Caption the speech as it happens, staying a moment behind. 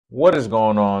What is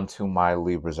going on to my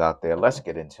Libras out there? Let's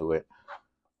get into it.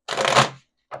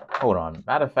 Hold on.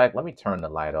 Matter of fact, let me turn the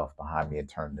light off behind me and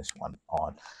turn this one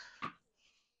on.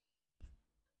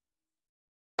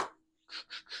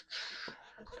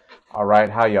 All right,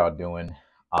 how y'all doing?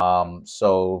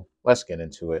 So let's get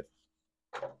into it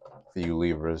for you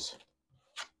Libras.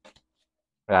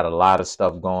 I got a lot of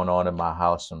stuff going on in my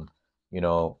house, and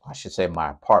I should say my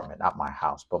apartment, not my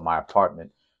house, but my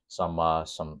apartment. Some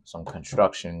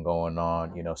construction going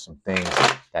on, some things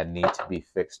that need to be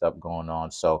fixed up going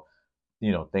on. So,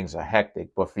 things are hectic.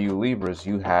 But for you Libras,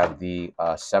 you have the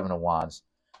Seven of Wands,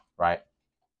 right?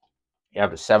 You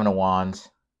have the Seven of Wands,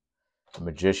 the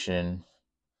Magician,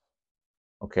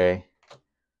 okay?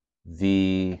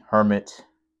 The Hermit,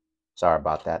 sorry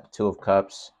about that, Two of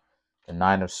Cups, the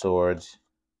Nine of Swords,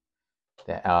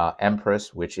 the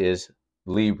Empress, which is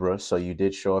Libra. So you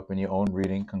did show up in your own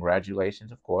reading.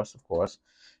 Congratulations, of course.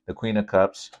 The Queen of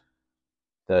Cups,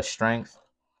 the Strength,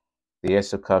 the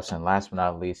Ace of Cups, and last but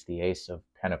not least, the Ace of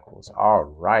Pentacles. All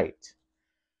right.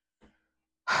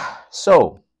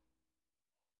 So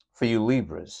for you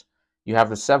Libras, you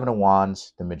have the Seven of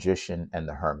Wands, the Magician, and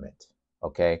the Hermit,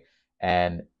 okay?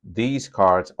 And these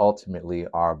cards ultimately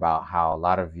are about how a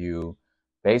lot of you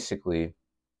you're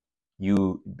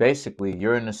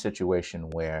in a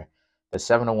situation where the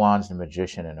Seven of Wands, the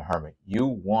Magician, and the Hermit, you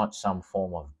want some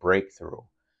form of breakthrough,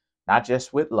 not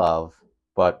just with love,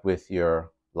 but with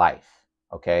your life,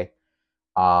 okay?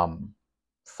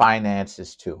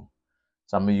 Finances too.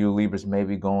 Some of you Libras may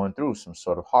be going through some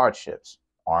sort of hardships.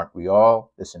 Aren't we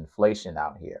all? This inflation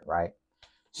out here, right?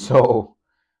 So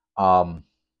the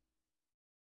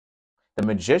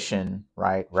Magician,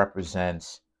 right,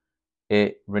 represents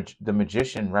it. The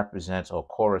Magician represents or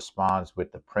corresponds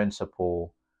with the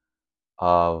principle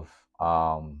of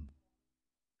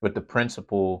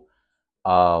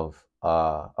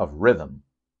rhythm.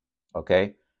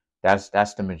 Okay, that's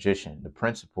the Magician, the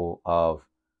principle of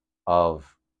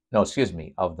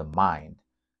the mind,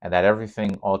 and that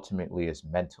everything ultimately is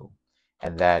mental,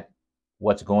 and that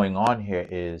what's going on here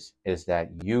is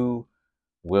that you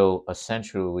will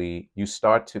essentially, you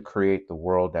start to create the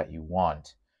world that you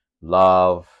want,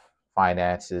 love,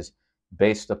 finances,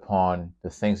 based upon the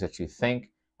things that you think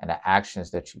and the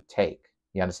actions that you take.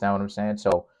 You understand what I'm saying?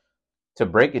 So to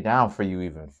break it down for you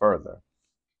even further,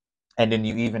 and then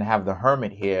you even have the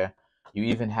Hermit here, you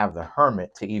even have the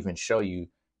Hermit to even show you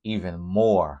even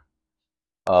more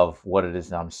of what it is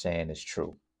that I'm saying is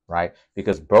true, right?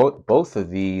 Because both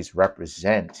of these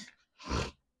represent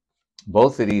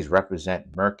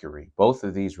Mercury. Both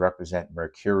of these represent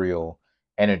mercurial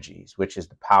energies, which is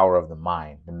the power of the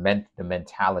mind, the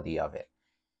mentality of it.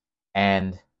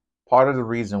 And part of the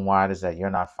reason why it is that you're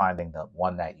not finding the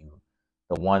one that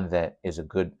is a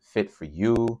good fit for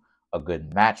you, a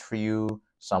good match for you,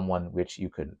 someone which you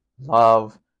could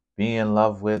love, be in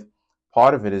love with,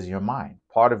 part of it is your mind.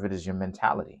 Part of it is your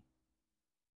mentality.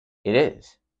 It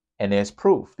is. And there's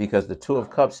proof, because the Two of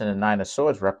Cups and the Nine of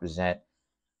Swords represent,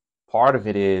 part of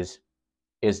it is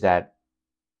that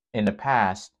in the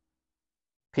past,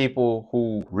 people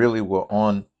who really were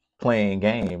on playing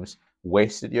games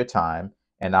wasted your time.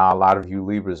 And now a lot of you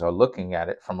Libras are looking at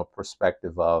it from a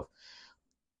perspective of,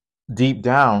 deep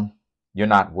down, you're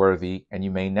not worthy and you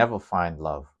may never find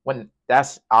love. When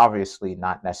that's obviously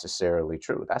not necessarily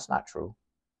true. That's not true.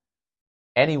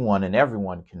 Anyone and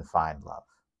everyone can find love,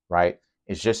 right?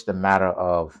 It's just a matter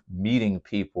of meeting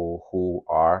people who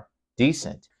are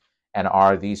decent. And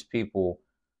are these people,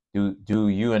 do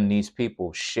you and these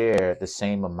people share the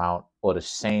same amount or the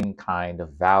same kind of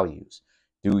values?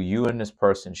 Do you and this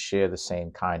person share the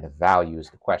same kind of value is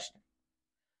the question.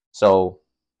 So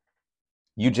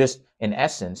you just, in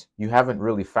essence, you haven't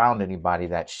really found anybody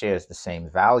that shares the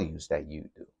same values that you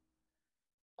do,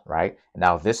 right?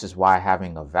 Now, this is why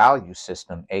having a value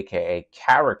system, aka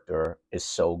character, is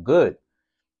so good,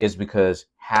 is because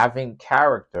having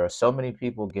character, so many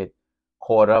people get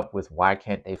caught up with why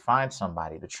can't they find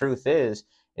somebody. The truth is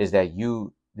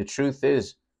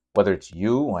whether it's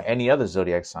you or any other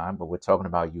zodiac sign, but we're talking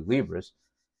about you Libras,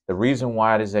 the reason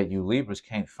why it is that you Libras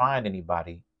can't find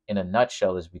anybody in a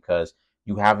nutshell is because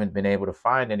you haven't been able to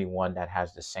find anyone that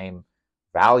has the same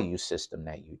value system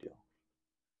that you do.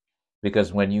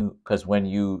 Because when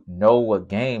you know what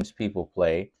games people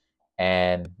play,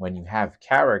 and when you have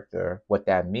character, what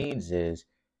that means is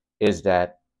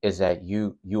that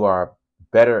you are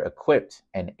better equipped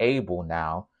and able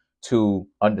now to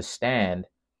understand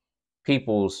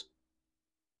people's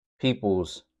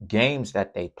games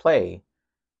that they play,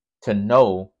 to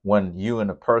know when you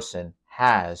and a person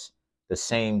has the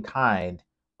same kind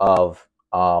of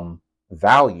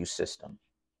value system.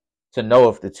 to know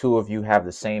if the two of you have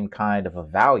the same kind of a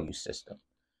value system.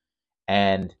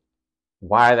 And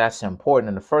why that's important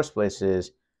in the first place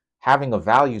is having a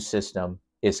value system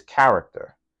is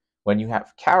character. When you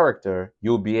have character,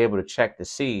 you'll be able to check to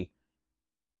see,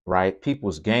 right,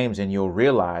 people's games, and you'll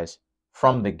realize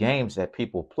from the games that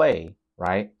people play,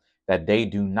 right, that they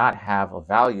do not have a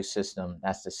value system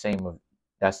that's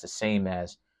the same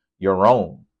as your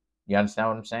own. You understand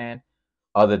what I'm saying?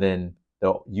 Other than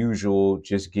the usual,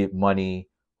 just get money,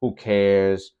 who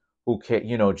cares,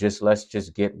 just let's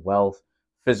just get wealth.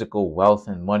 Physical wealth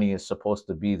and money is supposed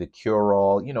to be the cure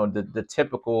all, the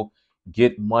typical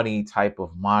get money type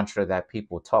of mantra that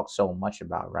people talk so much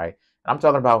about, right? And I'm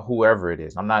talking about whoever it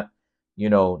is. I'm not,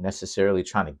 necessarily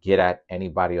trying to get at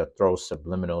anybody or throw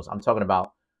subliminals. I'm talking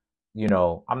about,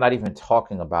 I'm not even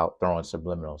talking about throwing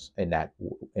subliminals in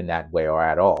that way or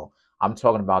at all. I'm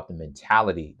talking about the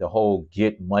mentality, the whole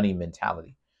get money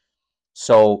mentality.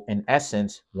 So in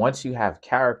essence, once you have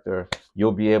character,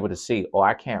 you'll be able to see, oh,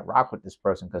 I can't rock with this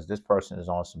person because this person is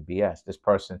on some BS. This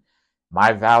person,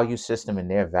 my value system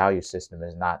and their value system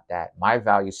is not that. My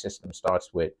value system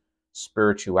starts with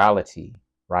spirituality,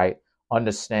 right?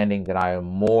 Understanding that I am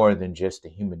more than just a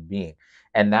human being.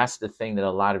 And that's the thing that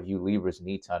a lot of you Libras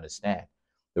need to understand.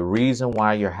 The reason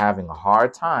why you're having a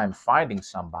hard time finding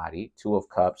somebody, Two of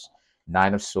Cups,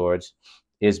 Nine of Swords,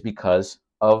 is because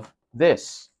of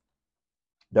this.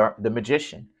 The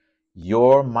Magician.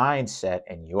 Your mindset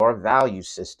and your value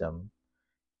system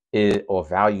or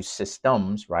value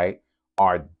systems, right,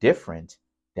 are different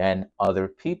than other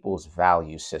people's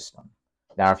value system.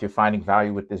 Now, if you're finding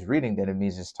value with this reading, then it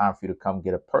means it's time for you to come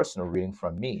get a personal reading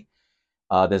from me.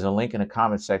 There's a link in the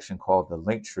comment section called the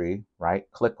link tree, right?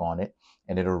 Click on it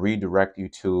and it'll redirect you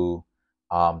to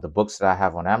the books that I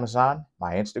have on Amazon,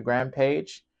 my Instagram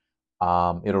page.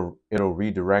 It'll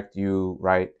redirect you,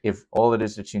 right? If all it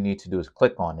is that you need to do is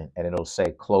click on it, and it'll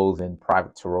say clothing,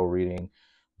 private tarot reading,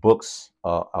 books,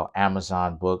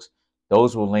 Amazon books.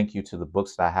 Those will link you to the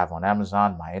books that I have on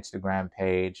Amazon, my Instagram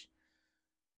page,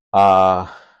 my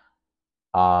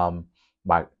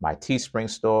Teespring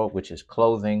store, which is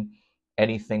clothing,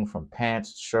 anything from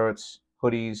pants, shirts,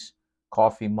 hoodies,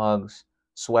 coffee mugs,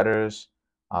 sweaters,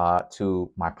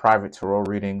 to my private tarot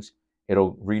readings.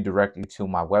 It'll redirect you to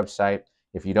my website.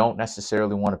 If you don't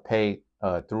necessarily want to pay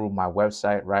through my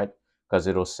website, right, because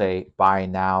it'll say buy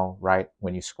now, right,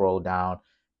 when you scroll down,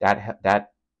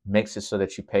 that makes it so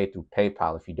that you pay through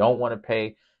PayPal. If you don't want to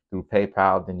pay through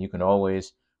PayPal, then you can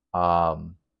always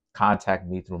contact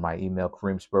me through my email,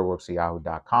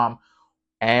 Kareemspiritworks@yahoo.com.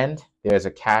 And there's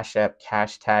a Cash App,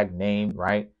 cash tag name,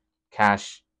 right?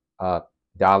 Cash,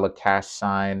 dollar, cash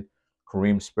sign,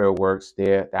 Kareemspiritworks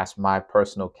there. That's my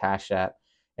personal Cash App.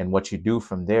 And what you do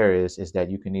from there is that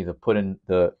you can either put in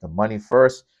the money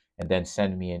first and then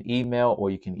send me an email, or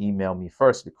you can email me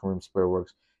first at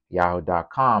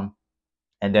Kareemspiritworks@yahoo.com,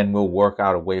 and then we'll work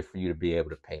out a way for you to be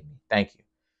able to pay me. Thank you.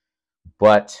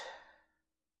 But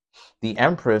the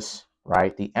Empress,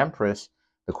 right? The Empress,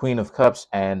 the Queen of Cups,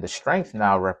 and the Strength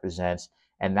now represents,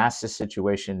 and that's the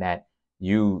situation that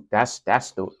that's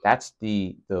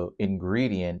the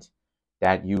ingredient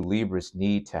that you Libras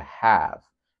need to have,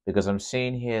 because I'm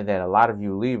seeing here that a lot of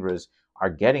you Libras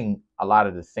are getting a lot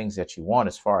of the things that you want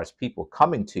as far as people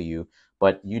coming to you,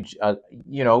 but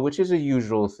which is a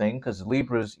usual thing, because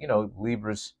Libra is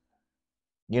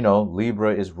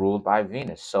ruled by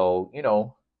Venus. So,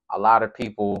 a lot of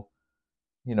people,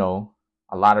 a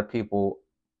lot of people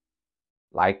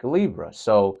like Libra.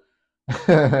 So,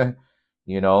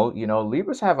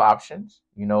 Libras have options.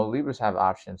 Libras have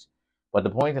options. But the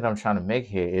point that I'm trying to make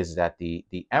here is that the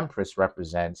Empress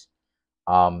represents,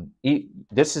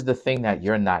 this is the thing that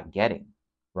you're not getting,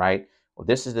 right? Well,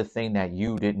 this is the thing that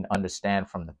you didn't understand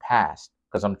from the past,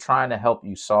 because I'm trying to help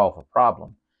you solve a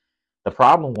problem. The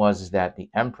problem is that the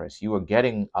Empress, you were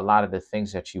getting a lot of the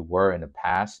things that you were in the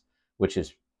past, which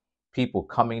is people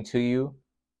coming to you,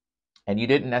 and you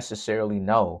didn't necessarily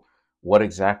know what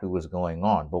exactly was going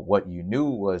on. But what you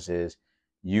knew is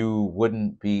you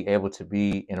wouldn't be able to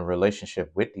be in a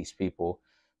relationship with these people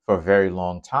for a very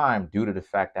long time, due to the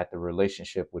fact that the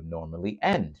relationship would normally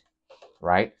end,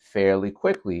 right, fairly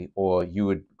quickly, or you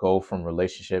would go from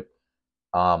relationship,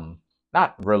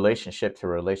 not relationship to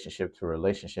relationship to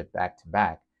relationship, back to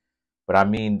back. But I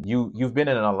mean, you've been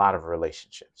in a lot of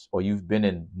relationships, or you've been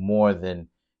in more than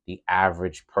the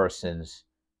average person's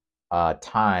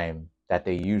time that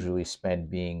they usually spend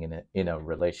being in a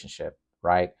relationship,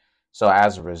 right? So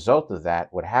as a result of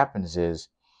that, what happens is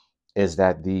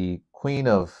that the Queen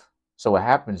of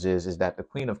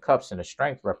Cups and the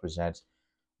Strength represents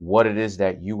what it is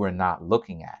that you were not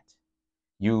looking at.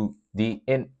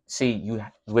 See, you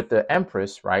with the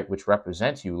Empress, right, which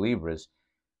represents you Libras,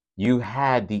 you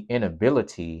had the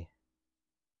inability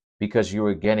because you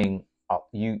were getting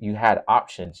you had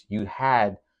options. You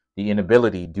had the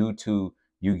inability due to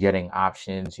you getting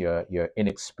options, your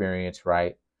inexperience,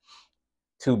 right,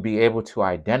 to be able to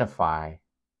identify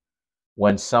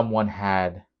when someone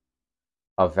had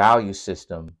a value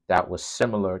system that was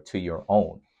similar to your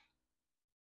own.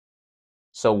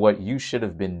 So what you should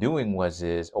have been doing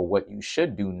or what you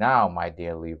should do now, my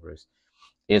dear Libras,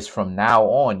 is from now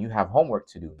on, you have homework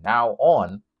to do.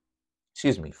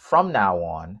 From now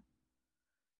on,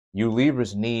 you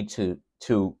Libras need to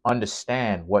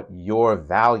understand what your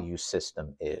value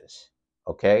system is.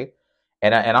 Okay.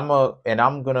 I'm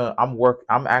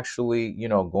actually,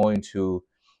 going to,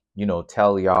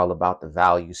 tell y'all about the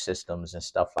value systems and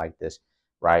stuff like this,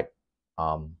 right?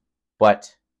 Um,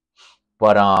 but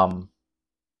but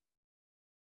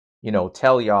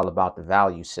tell y'all about the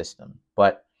value system.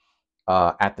 But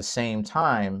at the same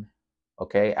time,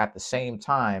 okay, at the same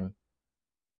time,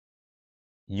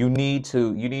 you need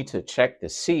to check to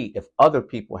see if other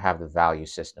people have the value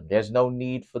system. There's no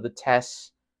need for the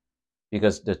tests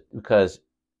because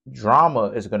drama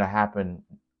is going to happen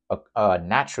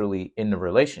naturally in the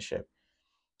relationship.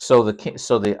 So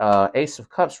the Ace of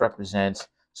Cups represents.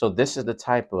 So this is the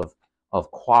type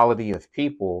of quality of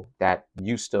people that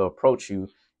used to approach you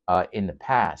in the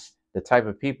past. The type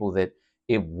of people that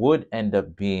it would end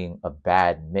up being a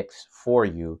bad mix for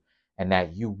you, and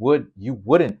that you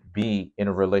wouldn't be in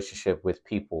a relationship with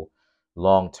people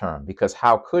long term. Because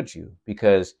how could you?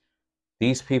 Because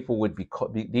these people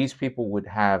would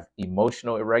have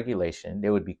emotional irregulation. They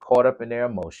would be caught up in their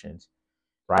emotions,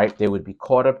 right? They would be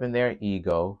caught up in their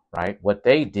ego, right? What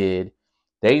they did,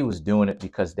 they was doing it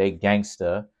because they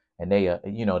gangster, and they are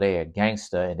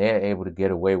gangster, and they're able to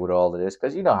get away with all of this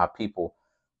because you know how people.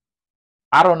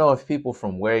 I don't know if people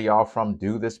from where y'all from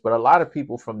do this, but a lot of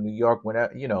people from New York,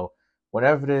 whenever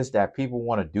it is that people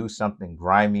want to do something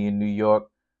grimy in New York,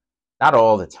 not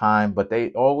all the time, but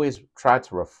they always try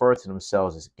to refer to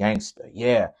themselves as gangster.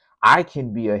 Yeah, I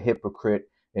can be a hypocrite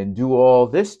and do all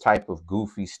this type of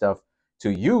goofy stuff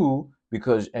to you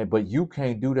but you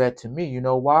can't do that to me. You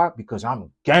know why? Because I'm a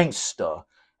gangster.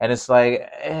 And it's like,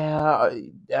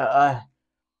 it's like,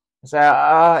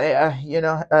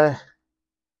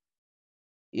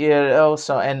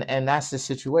 so and that's the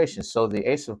situation. So the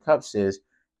Ace of Cups is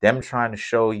them trying to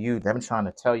show you, them trying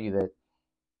to tell you that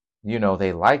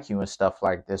they like you and stuff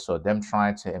like this, or them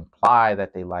trying to imply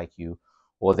that they like you,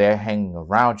 or they're hanging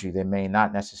around you. They may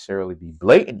not necessarily be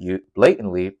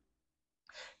blatantly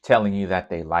telling you that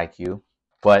they like you,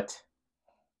 but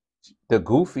the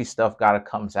goofy stuff gotta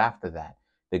comes after that.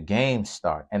 The games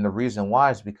start, and the reason why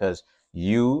is because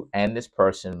you and this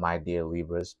person, my dear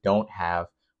Libras, don't have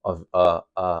a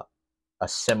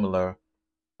similar.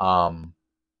 Um,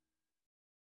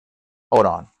 hold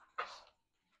on,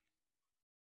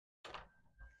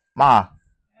 Ma,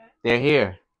 they're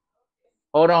here.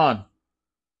 Hold on.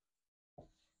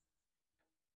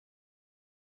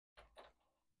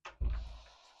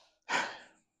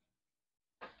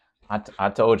 I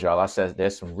told y'all, I said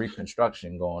there's some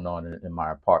reconstruction going on in my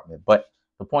apartment. But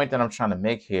the point that I'm trying to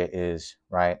make here is,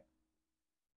 right?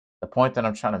 The point that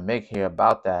I'm trying to make here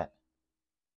about that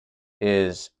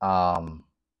is how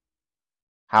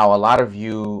a lot of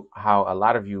you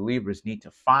Libras need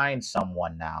to find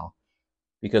someone now,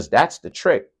 because that's the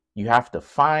trick. You have to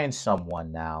find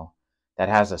someone now that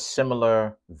has a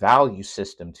similar value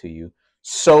system to you,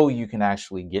 so you can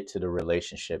actually get to the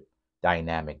relationship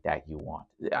dynamic that you want.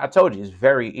 I told you it's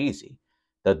very easy.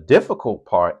 The difficult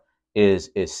part is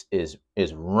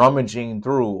rummaging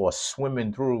through or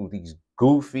swimming through these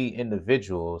goofy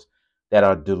individuals that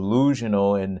are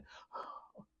delusional and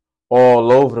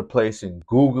all over the place and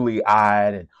googly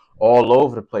eyed and all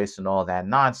over the place and all that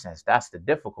nonsense. That's the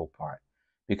difficult part,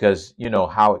 because you know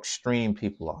how extreme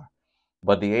people are.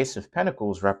 But the Ace of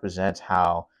Pentacles represents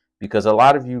how, because a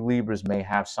lot of you Libras may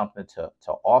have something to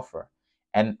offer.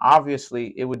 And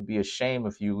obviously, it would be a shame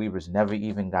if you Libras never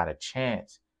even got a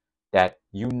chance, that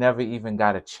you never even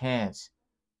got a chance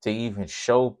to even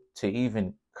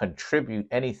contribute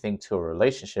anything to a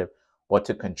relationship, or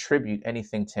to contribute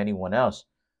anything to anyone else,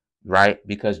 right?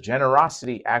 Because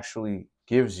generosity actually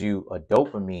gives you a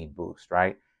dopamine boost,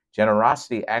 right?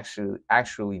 Generosity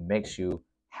actually makes you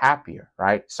happier,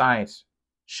 right? Science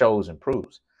shows and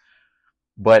proves.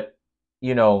 But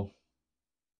you know,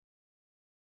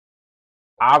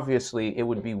 obviously, it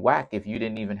would be whack if you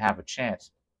didn't even have a chance,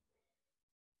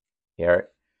 Eric.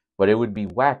 But it would be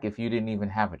whack if you didn't even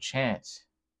have a chance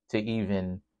to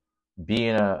even be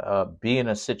in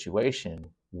a situation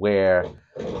where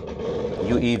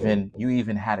you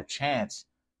even had a chance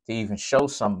to even show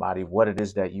somebody what it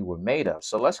is that you were made of.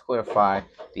 So let's clarify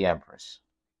the Empress.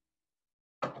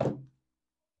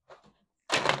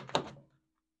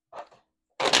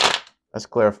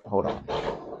 Hold on.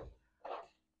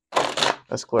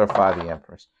 Let's clarify the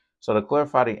Empress. So to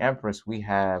clarify the Empress, we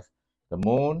have the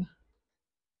Moon,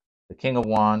 the King of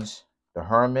Wands, the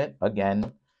Hermit,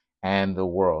 again, and the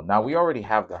World. Now, we already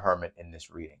have the Hermit in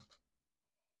this reading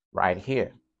right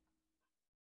here.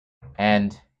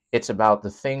 And it's about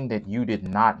the thing that you did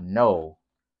not know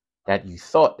that you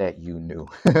thought that you knew.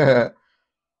 The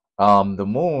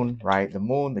Moon, right? The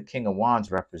Moon, the King of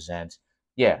Wands represents,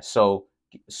 yeah, so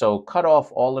cut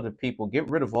off all of the people, get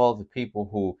rid of all the people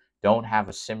who don't have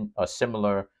a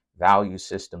similar value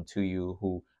system to you,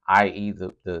 who, i.e.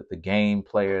 the game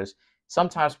players.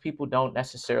 Sometimes people don't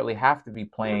necessarily have to be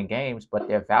playing games, but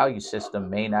their value system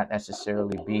may not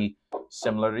necessarily be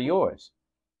similar to yours.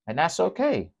 And that's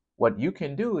okay. What you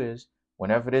can do is,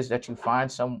 whenever it is that you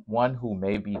find someone who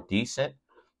may be decent,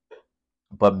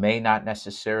 but may not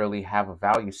necessarily have a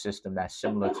value system that's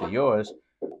similar to yours,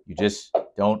 you just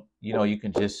don't, you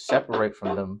can just separate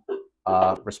from them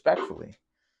respectfully.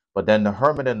 But then the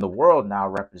Hermit in the World now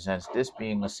represents this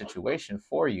being a situation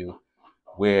for you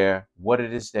where what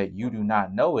it is that you do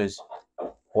not know is,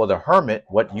 or the Hermit,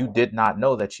 what you did not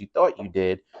know that you thought you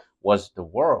did was the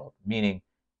world, meaning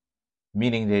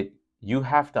that you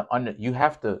have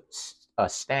to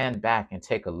stand back and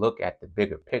take a look at the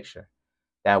bigger picture.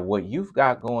 That what you've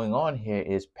got going on here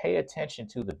is pay attention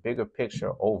to the bigger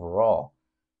picture overall.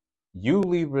 You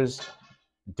Libras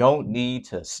don't need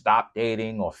to stop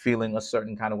dating or feeling a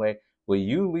certain kind of way. What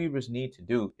you Libras need to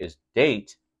do is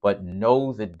date, but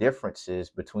know the differences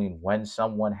between when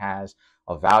someone has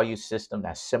a value system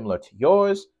that's similar to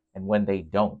yours and when they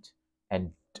don't.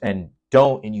 And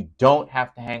you don't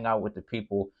have to hang out with the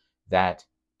people that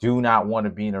do not want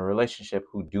to be in a relationship,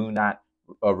 who do not,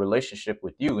 a relationship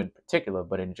with you in particular,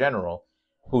 but in general,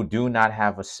 who do not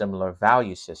have a similar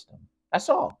value system. That's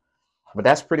all. But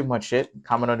that's pretty much it.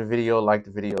 Comment on the video, like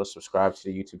the video, subscribe to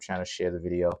the YouTube channel, share the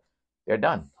video. They're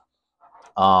done.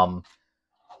 Trying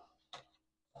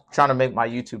to make my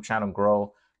YouTube channel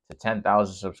grow to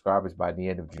 10,000 subscribers by the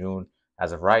end of June.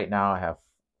 As of right now, I have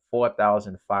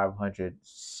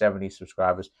 4,570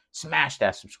 subscribers. Smash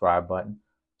that subscribe button.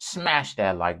 Smash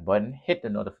that like button. Hit the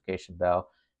notification bell.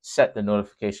 Set the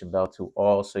notification bell to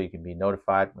all so you can be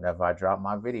notified whenever I drop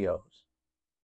my videos.